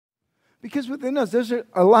Because within us, there's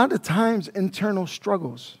a lot of times internal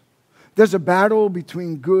struggles. There's a battle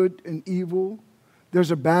between good and evil.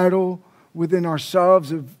 There's a battle within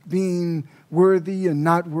ourselves of being worthy and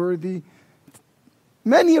not worthy.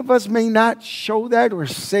 Many of us may not show that or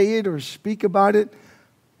say it or speak about it,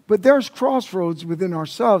 but there's crossroads within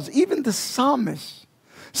ourselves. Even the psalmist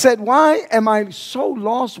said, "Why am I so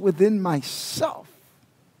lost within myself?"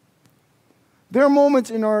 There are moments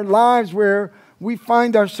in our lives where we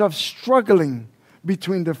find ourselves struggling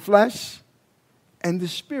between the flesh and the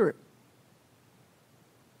spirit.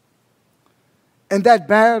 And that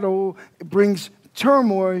battle brings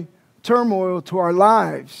turmoil to our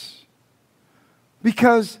lives.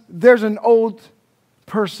 Because there's an old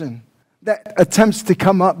person that attempts to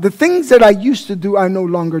come up. The things that I used to do, I no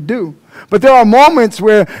longer do. But there are moments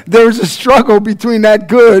where there's a struggle between that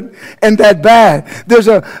good and that bad. There's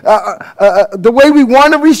the way we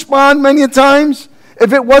want to respond many times.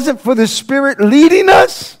 If it wasn't for the Spirit leading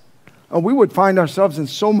us, we would find ourselves in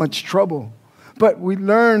so much trouble. But we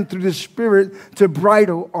learn through the Spirit to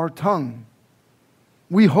bridle our tongue.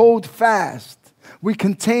 We hold fast. We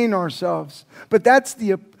contain ourselves. But that's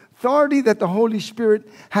the authority that the Holy Spirit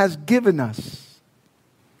has given us.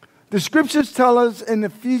 The scriptures tell us in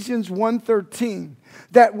Ephesians 1:13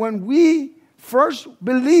 that when we first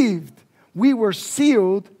believed, we were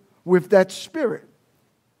sealed with that Spirit.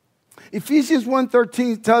 Ephesians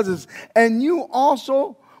 1:13 tells us, "And you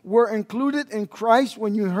also were included in Christ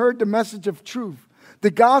when you heard the message of truth,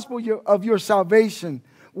 the gospel of your salvation.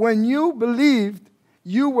 When you believed,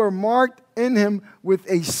 you were marked in him with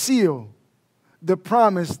a seal, the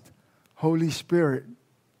promised Holy Spirit."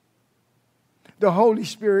 The Holy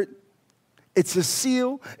Spirit, it's a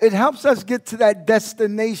seal. It helps us get to that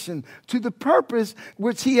destination, to the purpose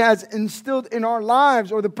which he has instilled in our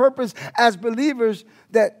lives, or the purpose as believers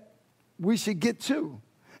that we should get to.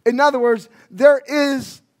 In other words, there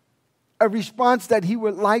is a response that he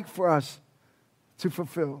would like for us to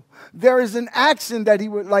fulfill. There is an action that he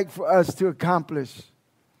would like for us to accomplish.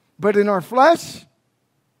 But in our flesh,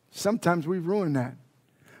 sometimes we ruin that.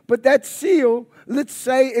 But that seal, let's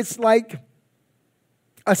say it's like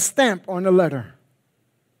a stamp on a letter.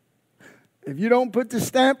 If you don't put the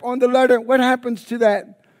stamp on the letter, what happens to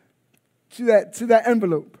that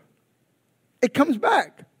envelope? It comes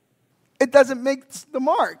back. It doesn't make the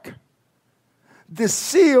mark. The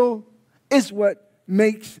seal is what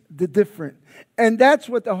makes the difference. And that's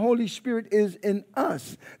what the Holy Spirit is in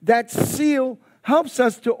us. That seal helps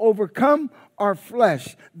us to overcome our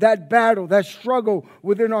flesh, that battle, that struggle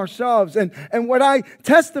within ourselves. And what I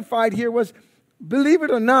testified here was, believe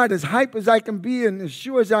it or not, as hype as I can be and as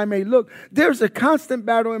sure as I may look, there's a constant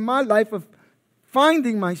battle in my life of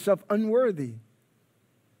finding myself unworthy.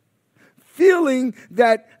 Feeling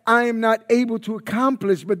that I am not able to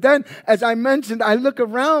accomplish. But then, as I mentioned, I look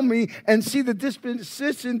around me and see the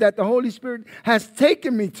disposition that the Holy Spirit has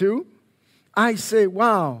taken me to. I say,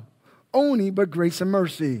 wow, only but grace and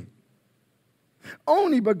mercy.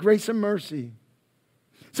 Only but grace and mercy.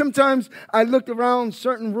 Sometimes I looked around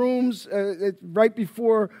certain rooms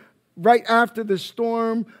right after the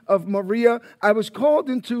storm of Maria. I was called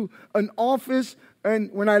into an office, and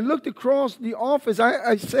when I looked across the office,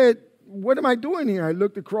 I said, what am I doing here? I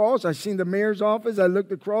looked across. I seen the mayor's office. I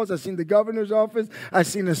looked across. I seen the governor's office. I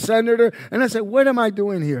seen the senator. And I said, what am I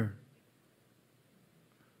doing here?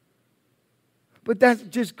 But that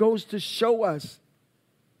just goes to show us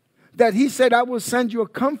that he said, I will send you a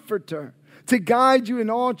comforter to guide you in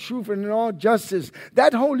all truth and in all justice.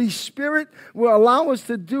 That Holy Spirit will allow us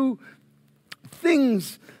to do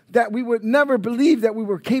things that we would never believe that we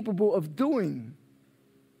were capable of doing.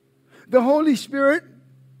 The Holy Spirit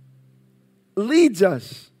leads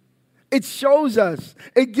us. It shows us.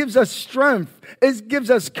 It gives us strength. It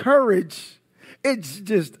gives us courage. It's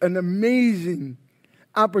just an amazing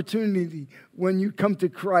opportunity when you come to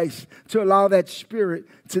Christ to allow that Spirit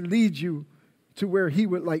to lead you to where he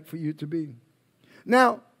would like for you to be.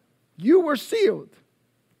 Now, you were sealed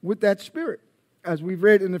with that Spirit, as we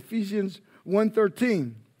read in Ephesians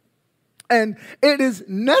 1:13. And it is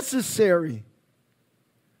necessary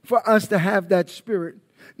for us to have that Spirit.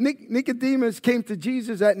 Nicodemus came to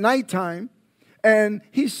Jesus at nighttime, and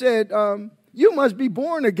he said, you must be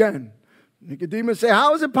born again. Nicodemus said,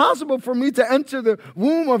 how is it possible for me to enter the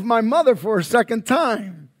womb of my mother for a second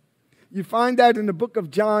time? You find that in the book of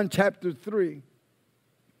John chapter 3.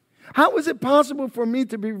 How is it possible for me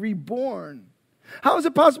to be reborn? How is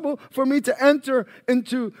it possible for me to enter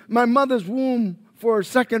into my mother's womb for a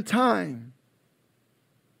second time?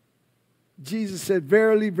 Jesus said,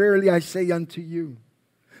 verily, verily, I say unto you,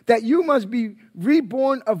 that you must be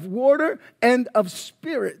reborn of water and of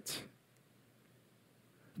spirit.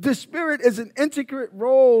 The Spirit is an intricate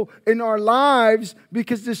role in our lives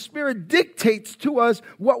because the Spirit dictates to us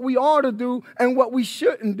what we ought to do and what we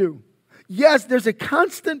shouldn't do. Yes, there's a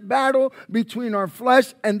constant battle between our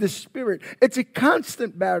flesh and the Spirit. It's a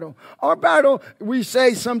constant battle. Our battle, we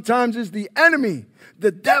say sometimes, is the enemy,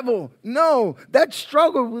 the devil. No, that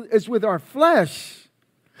struggle is with our flesh.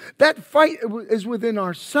 That fight is within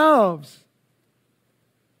ourselves.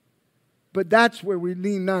 But that's where we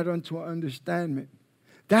lean not unto our understanding.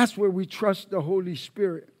 That's where we trust the Holy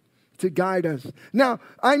Spirit to guide us. Now,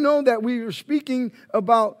 I know that we are speaking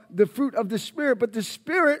about the fruit of the Spirit, but the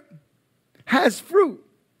Spirit has fruit.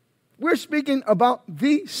 We're speaking about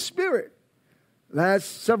the Spirit.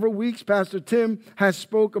 Last several weeks, Pastor Tim has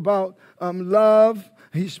spoke about love.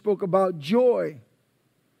 He spoke about joy.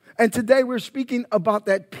 And today we're speaking about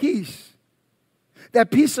that peace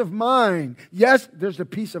of mind. Yes, there's a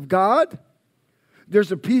peace of God.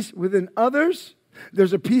 There's a peace within others.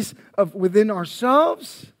 There's a peace within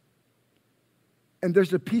ourselves. And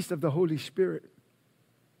there's a peace of the Holy Spirit.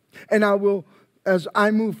 And as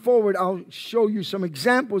I move forward, I'll show you some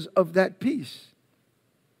examples of that peace.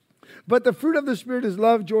 But the fruit of the Spirit is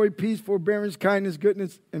love, joy, peace, forbearance, kindness,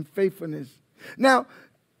 goodness, and faithfulness. Now,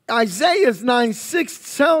 Isaiah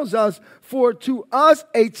 9:6 tells us, for to us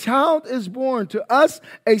a child is born, to us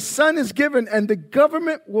a son is given, and the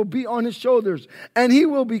government will be on his shoulders. And he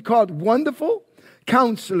will be called Wonderful,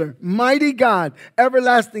 Counselor, Mighty God,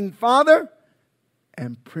 Everlasting Father,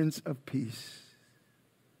 and Prince of Peace.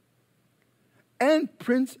 And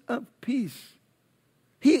Prince of Peace.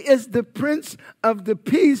 He is the Prince of the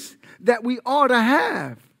peace that we ought to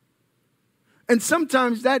have. And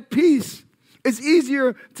sometimes that peace is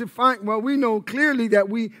easier to find. Well, we know clearly that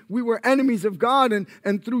we were enemies of God,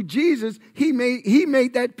 and through Jesus, He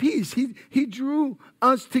made that peace. He drew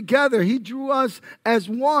us together. He drew us as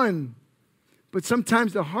one. But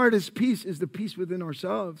sometimes the hardest peace is the peace within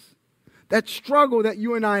ourselves. That struggle that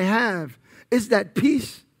you and I have is that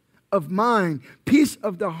peace of mind, peace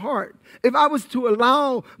of the heart. If I was to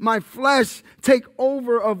allow my flesh take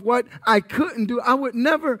over of what I couldn't do, I would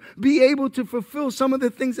never be able to fulfill some of the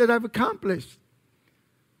things that I've accomplished.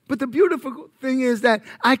 But the beautiful thing is that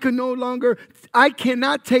I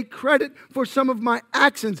cannot take credit for some of my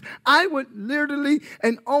actions. I would literally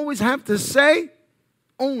and always have to say,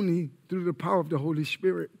 only through the power of the Holy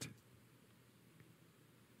Spirit.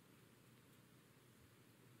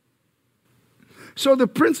 So the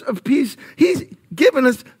Prince of Peace, He's given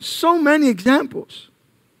us so many examples.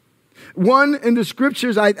 One in the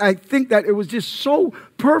scriptures, I think that it was just so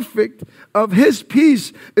perfect of His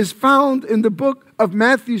peace is found in the book of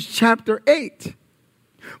Matthew chapter 8.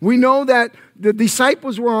 We know that the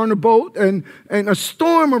disciples were on a boat and a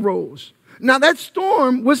storm arose. Now that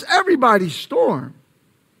storm was everybody's storm.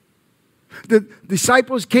 The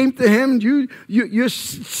disciples came to Him, you're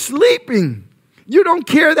sleeping. You don't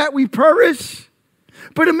care that we perish.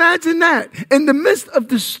 But imagine that. In the midst of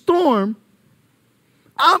the storm,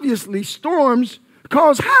 obviously storms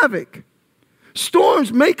cause havoc.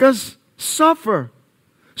 Storms make us suffer.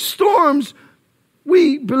 Storms,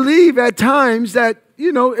 we believe at times that,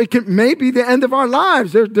 it may be the end of our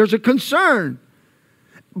lives. There's a concern.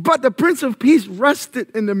 But the Prince of Peace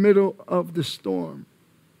rested in the middle of the storm.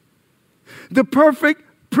 The perfect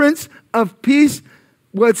Prince of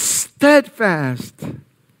was steadfast.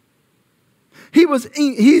 He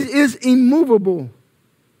is immovable.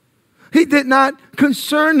 He did not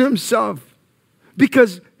concern himself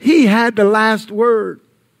because he had the last word.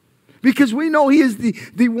 Because we know he is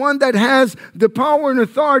the one that has the power and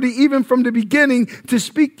authority even from the beginning to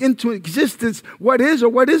speak into existence what is or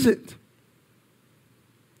what isn't.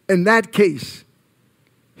 In that case,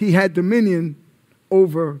 he had dominion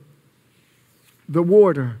over the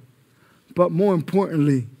water. But more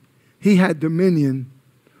importantly, he had dominion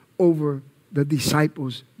over the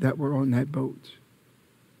disciples that were on that boat.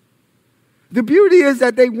 The beauty is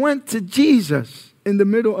that they went to Jesus in the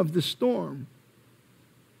middle of the storm.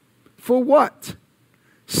 For what?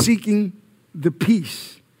 Seeking the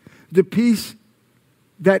peace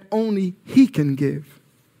that only He can give.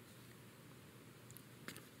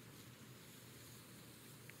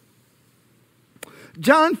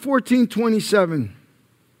 John 14:27.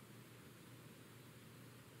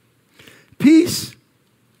 Peace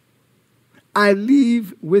I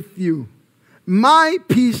leave with you. My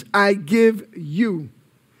peace I give you.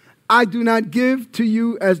 I do not give to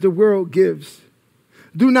you as the world gives.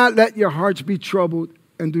 Do not let your hearts be troubled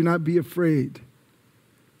and do not be afraid.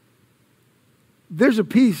 There's a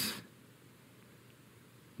peace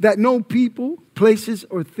that no people, places,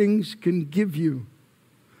 or things can give you.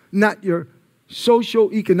 Not your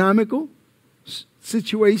socio-economical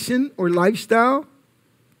situation or lifestyle,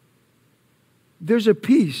 there's a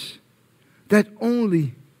peace that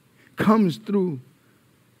only comes through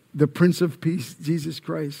the Prince of Peace, Jesus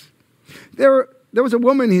Christ. There was a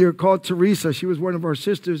woman here called Teresa. She was one of our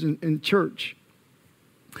sisters in church.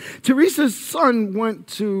 Teresa's son went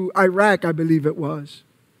to Iraq, I believe it was.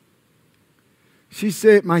 She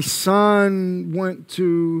said, my son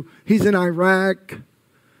he's in Iraq.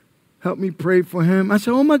 Help me pray for him. I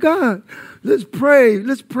said, oh my God, let's pray.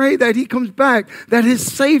 Let's pray that he comes back, that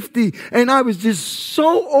his safety. And I was just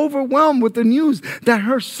so overwhelmed with the news that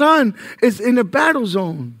her son is in a battle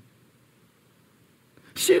zone.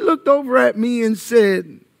 She looked over at me and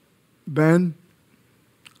said, Ben,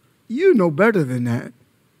 you know better than that.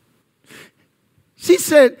 She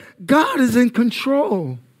said, God is in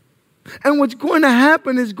control. And what's going to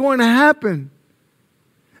happen is going to happen.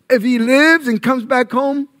 If he lives and comes back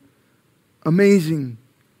home, amazing.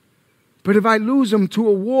 But if I lose him to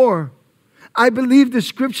a war, I believe the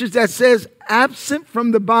scriptures that says, absent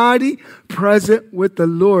from the body, present with the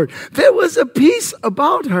Lord. There was a peace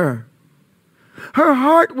about her. Her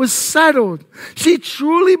heart was settled. She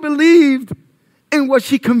truly believed in what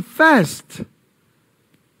she confessed.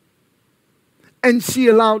 And she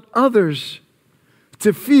allowed others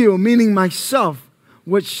to feel, meaning myself,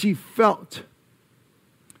 what she felt.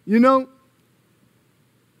 You know,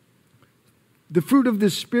 the fruit of the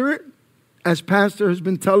Spirit, as Pastor has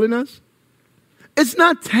been telling us, it's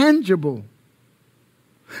not tangible.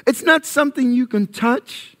 It's not something you can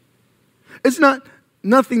touch. It's not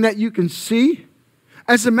nothing that you can see.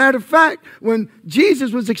 As a matter of fact, when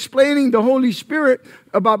Jesus was explaining the Holy Spirit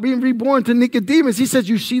about being reborn to Nicodemus, he says,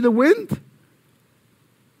 you see the wind?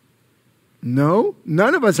 No,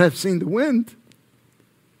 none of us have seen the wind.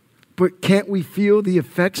 But can't we feel the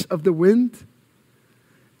effects of the wind?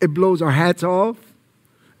 It blows our hats off.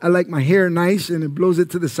 I like my hair nice and it blows it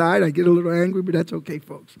to the side. I get a little angry, but that's okay,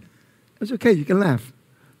 folks. That's okay. You can laugh.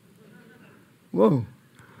 Whoa.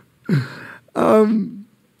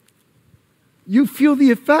 You feel the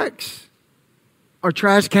effects. Our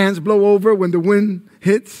trash cans blow over when the wind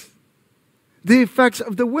hits. The effects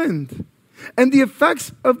of the wind. And the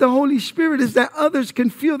effects of the Holy Spirit is that others can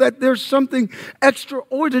feel that there's something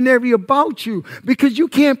extraordinary about you, because you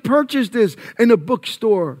can't purchase this in a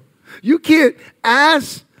bookstore. You can't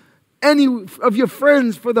ask any of your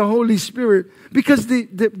friends for the Holy Spirit, because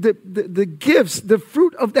the gifts, the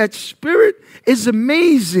fruit of that Spirit is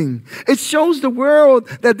amazing. It shows the world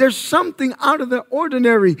that there's something out of the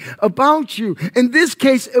ordinary about you. In this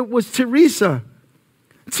case, it was Teresa.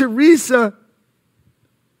 Teresa,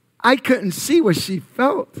 I couldn't see what she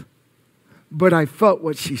felt, but I felt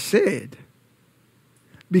what she said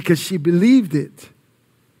because she believed it.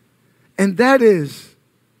 And that is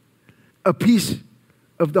a peace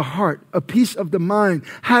of the heart, a peace of the mind,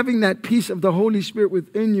 having that peace of the Holy Spirit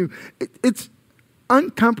within you. It's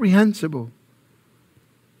incomprehensible.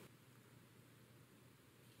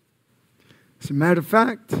 As a matter of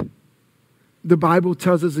fact, the Bible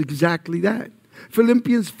tells us exactly that.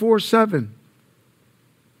 Philippians 4:7.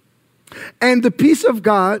 And the peace of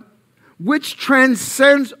God, which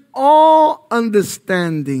transcends all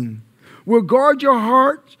understanding, will guard your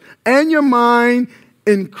heart and your mind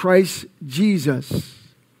in Christ Jesus.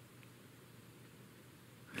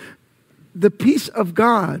 The peace of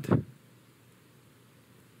God,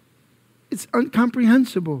 it's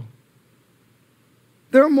incomprehensible.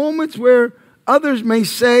 There are moments where others may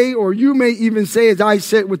say, or you may even say, as I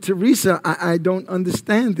said with Teresa, I don't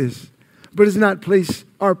understand this. But it's not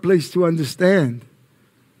our place to understand.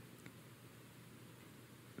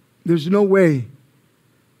 There's no way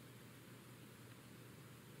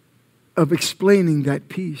of explaining that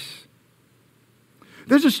peace.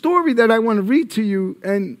 There's a story that I want to read to you,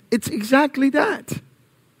 and it's exactly that.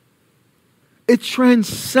 It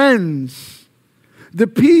transcends. The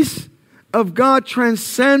peace of God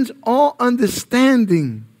transcends all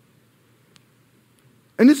understanding.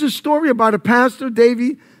 And it's a story about a pastor,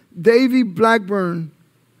 Davy Blackburn,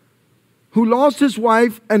 who lost his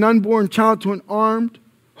wife and unborn child to an armed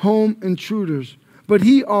home intruders. But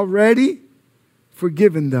he already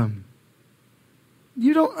forgiven them.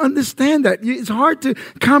 You don't understand that. It's hard to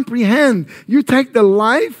comprehend. You take the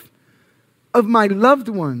life of my loved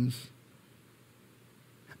ones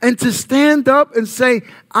and to stand up and say,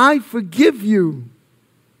 I forgive you.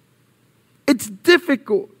 It's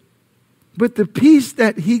difficult. But the peace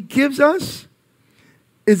that he gives us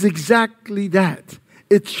is exactly that.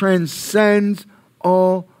 It transcends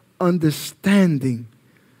all understanding.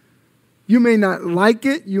 You may not like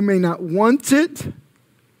it. You may not want it.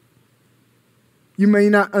 You may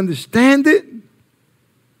not understand it.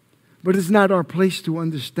 But it's not our place to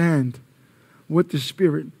understand what the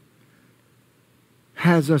Spirit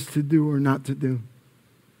has us to do or not to do.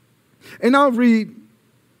 And I'll read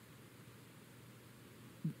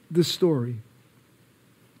the story.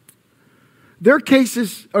 Their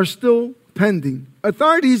cases are still pending.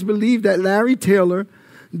 Authorities believe that Larry Taylor,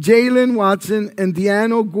 Jalen Watson, and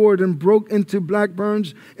Deanna Gordon broke into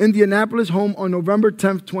Blackburn's Indianapolis home on November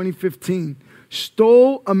 10th, 2015,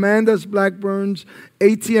 stole Amanda Blackburn's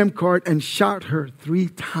ATM card, and shot her 3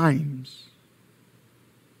 times.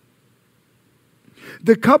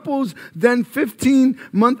 The couple's then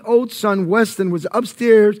 15-month-old son, Weston, was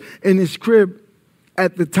upstairs in his crib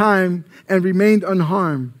at the time and remained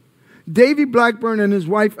unharmed. Davy Blackburn and his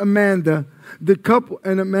wife Amanda, the couple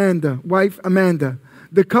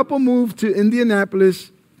moved to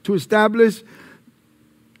Indianapolis to establish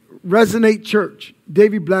Resonate Church.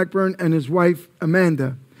 Davy Blackburn and his wife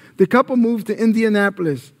Amanda. The couple moved to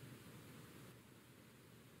Indianapolis.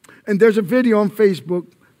 And there's a video on Facebook,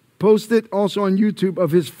 posted also on YouTube,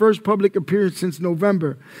 of his first public appearance since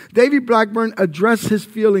November. Davy Blackburn addressed his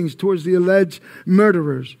feelings towards the alleged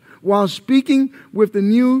murderers. While speaking with the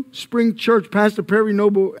New Spring Church, Pastor Perry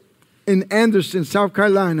Noble in Anderson, South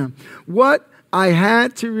Carolina, what I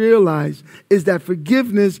had to realize is that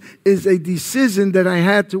forgiveness is a decision that I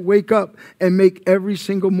had to wake up and make every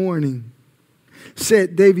single morning,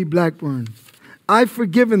 said Davy Blackburn. I've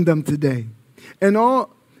forgiven them today, and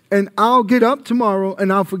I'll get up tomorrow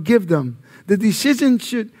and I'll forgive them. The decision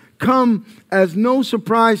should come as no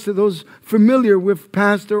surprise to those familiar with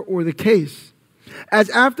Pastor or the case. As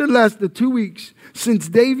after less than 2 weeks since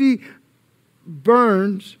Davy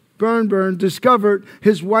Byrne discovered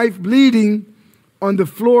his wife bleeding on the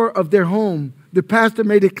floor of their home, the pastor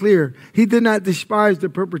made it clear he did not despise the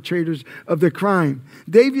perpetrators of the crime.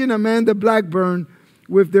 Davy and Amanda Blackburn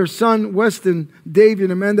with their son Weston. Davy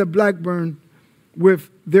and Amanda Blackburn with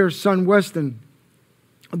their son Weston.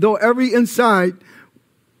 Though every inside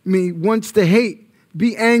me wants to hate,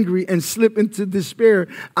 be angry, and slip into despair,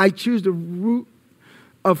 I choose the route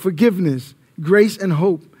of forgiveness, grace, and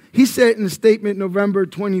hope. He said in a statement November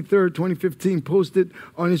 23rd, 2015, posted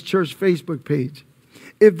on his church Facebook page.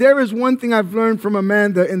 If there is one thing I've learned from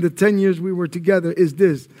Amanda in the 10 years we were together, is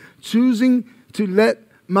this: choosing to let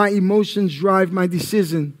my emotions drive my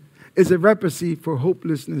decision is a recipe for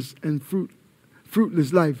hopelessness and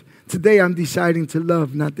fruitless life. Today I'm deciding to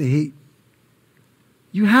love, not to hate.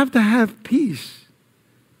 You have to have peace.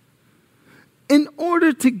 In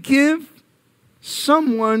order to give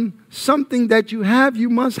someone something that you have, you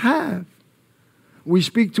must have. We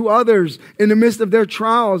speak to others in the midst of their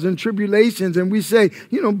trials and tribulations, and we say,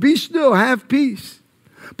 be still, have peace.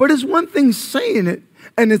 But it's one thing saying it,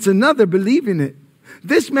 and it's another believing it.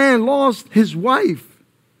 This man lost his wife,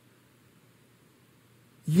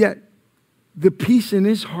 yet the peace in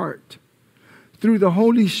his heart through the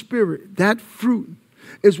Holy Spirit, that fruit,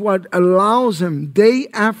 is what allows him day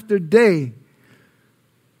after day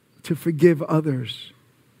to forgive others.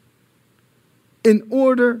 In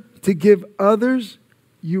order to give others,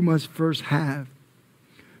 you must first have.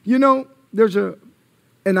 And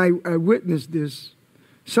I witnessed this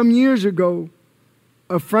some years ago.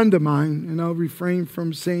 A friend of mine, and I'll refrain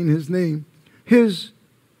from saying his name, his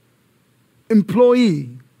employee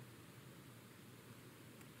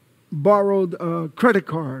borrowed a credit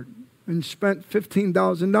card and spent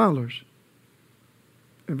 $15,000.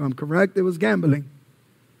 If I'm correct, it was gambling.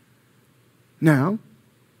 Now,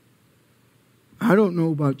 I don't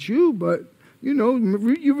know about you, but,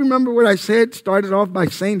 you remember what I said, started off by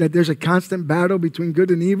saying that there's a constant battle between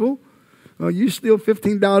good and evil. Well, you steal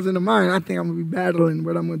 $15,000 of mine, I think I'm going to be battling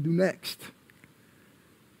what I'm going to do next.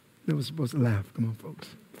 They were supposed to laugh. Come on, folks.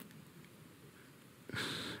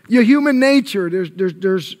 Your human nature,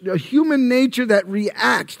 there's a human nature that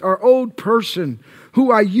reacts. Our old person,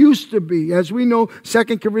 who I used to be. As we know,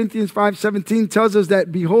 2 Corinthians 5:17 tells us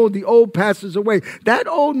that, behold, the old passes away. That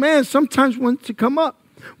old man sometimes wants to come up.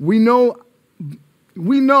 We know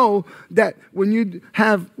that when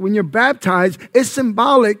you're baptized, it's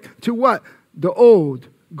symbolic to what? The old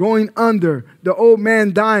going under, the old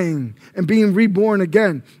man dying and being reborn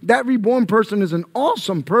again. That reborn person is an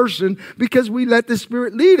awesome person because we let the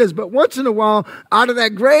Spirit lead us. But once in a while, out of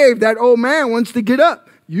that grave, that old man wants to get up.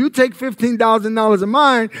 You take $15,000 of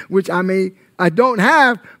mine, which I don't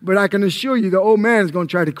have, but I can assure you the old man is going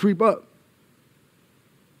to try to creep up.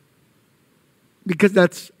 Because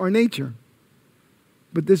that's our nature.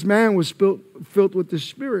 But this man was filled with the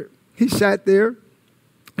Spirit. He sat there.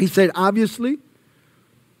 He said, obviously,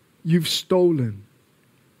 you've stolen.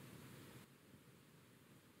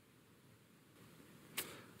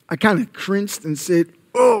 I kind of cringed and said,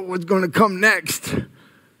 oh, what's going to come next?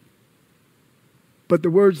 But the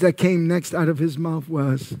words that came next out of his mouth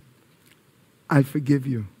was, I forgive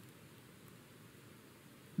you.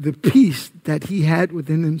 The peace that he had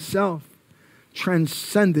within himself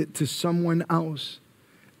transcended to someone else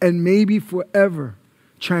and maybe forever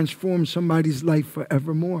transform somebody's life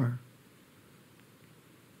forevermore.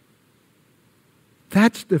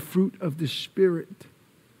 That's the fruit of the Spirit.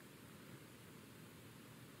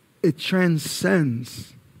 It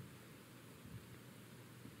transcends.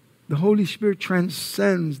 The Holy Spirit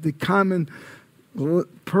transcends the common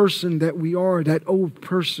person that we are, that old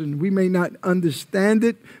person. We may not understand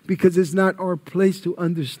it because it's not our place to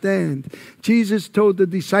understand. Jesus told the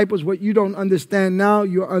disciples, what you don't understand now,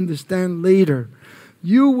 you'll understand later.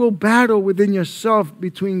 You will battle within yourself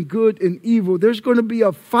between good and evil. There's going to be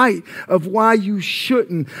a fight of why you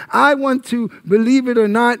shouldn't. I want to, believe it or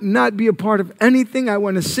not be a part of anything. I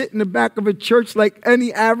want to sit in the back of a church like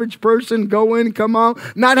any average person, go in, come out,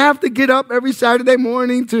 not have to get up every Saturday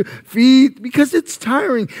morning to feed because it's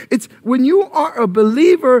tiring. It's when you are a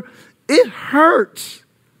believer, it hurts.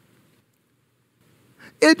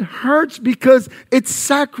 It hurts because it's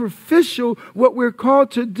sacrificial what we're called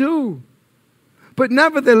to do. But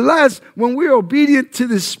nevertheless, when we're obedient to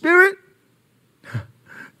the Spirit,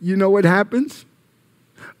 you know what happens?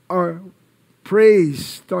 Our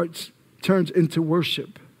praise turns into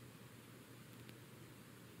worship.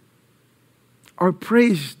 Our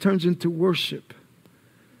praise turns into worship.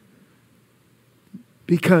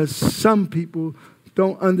 Because some people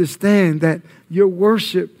don't understand that your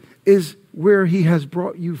worship is where he has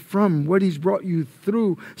brought you from, what he's brought you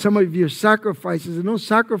through, some of your sacrifices. And those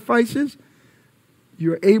sacrifices,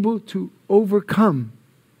 you're able to overcome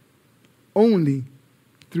only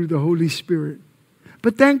through the Holy Spirit.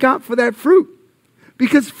 But thank God for that fruit.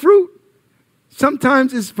 Because fruit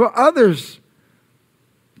sometimes is for others.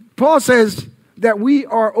 Paul says that we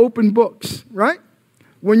are open books, right?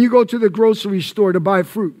 When you go to the grocery store to buy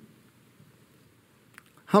fruit,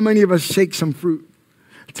 how many of us shake some fruit,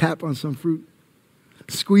 tap on some fruit,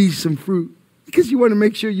 squeeze some fruit? Because you want to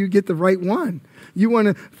make sure you get the right one. You want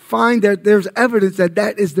to find that there's evidence that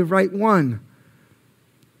that is the right one.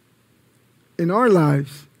 In our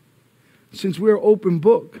lives, since we're an open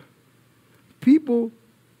book, people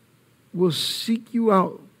will seek you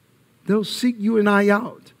out. They'll seek you and I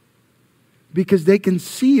out because they can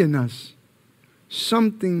see in us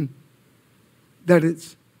something that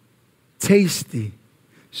is tasty,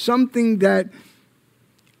 something that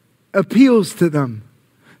appeals to them,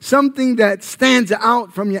 something that stands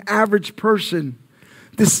out from your average person.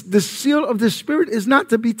 The seal of the Spirit is not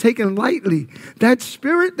to be taken lightly. That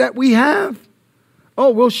Spirit that we have,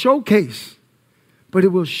 we'll showcase. But it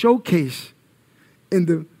will showcase in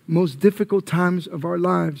the most difficult times of our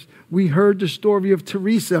lives. We heard the story of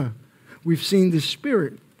Teresa. We've seen the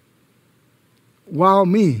Spirit. While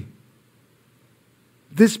me,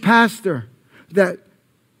 this pastor that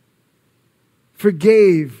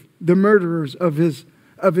forgave the murderers of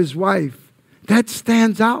his wife, that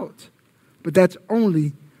stands out. But that's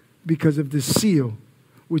only because of the seal,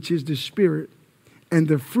 which is the Spirit. And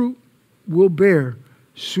the fruit will bear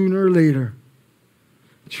sooner or later.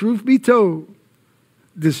 Truth be told,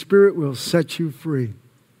 the Spirit will set you free.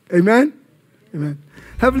 Amen? Amen.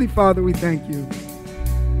 Heavenly Father, we thank you.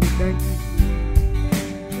 We thank you.